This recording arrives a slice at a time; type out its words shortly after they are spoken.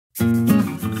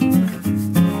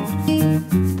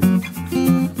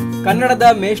ಕನ್ನಡದ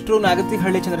ಮೇಷ್ಟ್ರು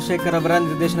ನಾಗತಿಹಳ್ಳಿ ಚಂದ್ರಶೇಖರ್ ಅವರ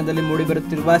ನಿರ್ದೇಶನದಲ್ಲಿ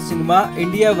ಮೂಡಿಬರುತ್ತಿರುವ ಸಿನಿಮಾ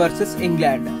ಇಂಡಿಯಾ ವರ್ಸಸ್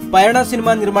ಇಂಗ್ಲೆಂಡ್. ಪಯಣ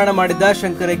ಸಿನಿಮಾ ನಿರ್ಮಾಣ ಮಾಡಿದ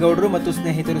ಶಂಕರೇಗೌಡರು ಮತ್ತು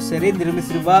ಸ್ನೇಹಿತರು ಸೇರಿ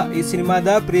ನಿರ್ಮಿಸಿರುವ ಈ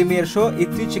ಸಿನಿಮಾದ ಪ್ರೀಮಿಯರ್ ಶೋ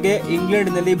ಇತ್ತೀಚೆಗೆ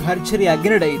ಇಂಗ್ಲೆಂಡ್ನಲ್ಲಿ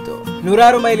ಭರ್ಜರಿಯಾಗಿ ನಡೆಯಿತು.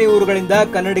 ನೂರಾರು ಮೈಲಿ ಊರುಗಳಿಂದ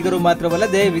ಕನ್ನಡಿಗರು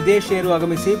ಮಾತ್ರವಲ್ಲದೆ ವಿದೇಶಿಯರು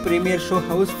ಆಗಮಿಸಿ ಪ್ರೀಮಿಯರ್ ಶೋ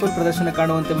ಹೌಸ್ಫುಲ್ ಪ್ರದರ್ಶನ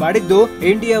ಕಾಣುವಂತೆ ಮಾಡಿದ್ದು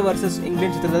ಇಂಡಿಯಾ ವರ್ಸಸ್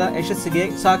ಇಂಗ್ಲೆಂಡ್ ಚಿತ್ರದ ಯಶಸ್ಸಿಗೆ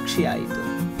ಸಾಕ್ಷಿಯಾಯಿತು.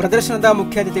 ಪ್ರದರ್ಶನದ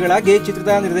ಮುಖ್ಯ ಅತಿಥಿಗಳಾಗಿ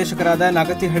ಚಿತ್ರದ ನಿರ್ದೇಶಕರಾದ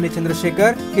ನಾಗತಿಹಳ್ಳಿ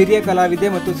ಚಂದ್ರಶೇಖರ್, ಹಿರಿಯ ಕಲಾವಿದೆ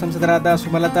ಮತ್ತು ಸಂಸದರಾದ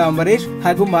ಸುಮಲತಾ ಅಂಬರೀಶ್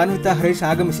ಹಾಗೂ ಮಾನ್ವಿತಾ ಹರೀಶ್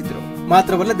ಆಗಮಿಸಿದ್ರು.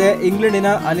 ಮಾತ್ರವಲ್ಲದೆ ಇಂಗ್ಲೆಂಡಿನ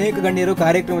ಅನೇಕ ಗಣ್ಯರು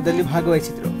ಕಾರ್ಯಕ್ರಮದಲ್ಲಿ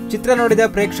ಭಾಗವಹಿಸಿದ್ರು. ಚಿತ್ರ ನೋಡಿದ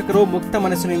ಪ್ರೇಕ್ಷಕರು ಮುಕ್ತ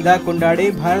ಮನಸ್ಸಿನಿಂದ ಕೊಂಡಾಡಿ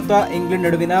ಭಾರತ ಇಂಗ್ಲೆಂಡ್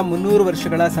ನಡುವಿನ 300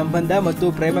 ವರ್ಷಗಳ ಸಂಬಂಧ ಮತ್ತು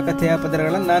ಪ್ರೇಮ ಕಥೆಯ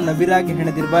ಪದರಗಳನ್ನ ನವಿರಾಗಿ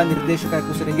ಹೆಣೆದಿರುವ ನಿರ್ದೇಶಕ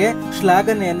ಕುಸರಿಗೆ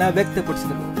ಶ್ಲಾಘನೆಯನ್ನ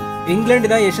ವ್ಯಕ್ತಪಡಿಸಿದರು.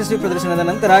 ಇಂಗ್ಲೆಂಡಿನ ಯಶಸ್ವಿ ಪ್ರದರ್ಶನದ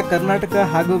ನಂತರ ಕರ್ನಾಟಕ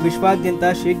ಹಾಗೂ ವಿಶ್ವಾದ್ಯಂತ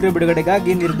ಶೀಘ್ರ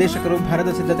ಬಿಡುಗಡೆಗಾಗಿ ನಿರ್ದೇಶಕರು ಭರದ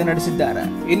ಸಿದ್ಧತೆ ನಡೆಸಿದ್ದಾರೆ.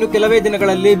 ಇನ್ನು ಕೆಲವೇ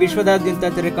ದಿನಗಳಲ್ಲಿ ವಿಶ್ವದಾದ್ಯಂತ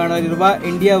ತೆರೆ ಕಾಣಲಿರುವ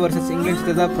ಇಂಡಿಯಾ ವರ್ಸಸ್ ಇಂಗ್ಲೆಂಡ್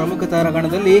ಚಿತ್ರದ ಪ್ರಮುಖ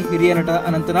ತಾರಾಗಣದಲ್ಲಿ ಹಿರಿಯ ನಟ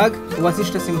ಅನಂತನಾಗ್,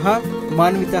 ವಸಿಷ್ಠ ಸಿಂಹ,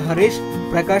 Manvita Harish,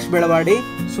 Prakash Belavadi,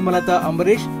 Sumalatha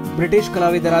Ambareesh, British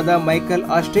ಕಲಾವಿದರಾದ Michael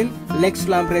Austin, ಲೆಕ್ಸ್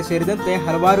ಲಾಂಪ್ರೆ ಸೇರಿದಂತೆ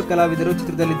ಹಲವಾರು ಕಲಾವಿದರು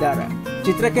ಚಿತ್ರದಲ್ಲಿದ್ದಾರೆ.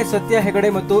 ಚಿತ್ರಕ್ಕೆ ಸತ್ಯ ಹೆಗಡೆ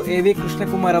ಮತ್ತು ಎವಿ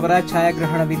ಕೃಷ್ಣಕುಮಾರ್ ಅವರ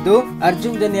ಛಾಯಾಗ್ರಹಣವಿದ್ದು,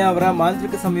 ಅರ್ಜುನ್ ಜನ್ಯ ಅವರ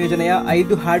ಮಾಂತ್ರಿಕ ಸಂಯೋಜನೆಯ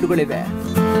 5 ಹಾಡುಗಳಿವೆ.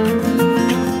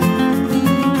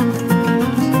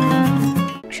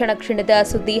 ಕ್ಷಣ ಕ್ಷಣದ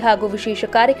ಸುದ್ದಿ ಹಾಗೂ ವಿಶೇಷ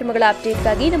ಕಾರ್ಯಕ್ರಮಗಳ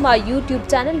ಅಪ್ಡೇಟ್ಗಾಗಿ ನಮ್ಮ ಯೂಟ್ಯೂಬ್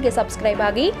ಚಾನೆಲ್ಗೆ ಸಬ್ಸ್ಕ್ರೈಬ್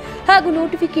ಆಗಿ ಹಾಗೂ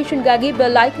ನೋಟಿಫಿಕೇಶನ್ಗಾಗಿ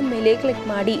ಬೆಲ್ ಐಕಾನ್ ಮೇಲೆ ಕ್ಲಿಕ್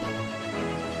ಮಾಡಿ.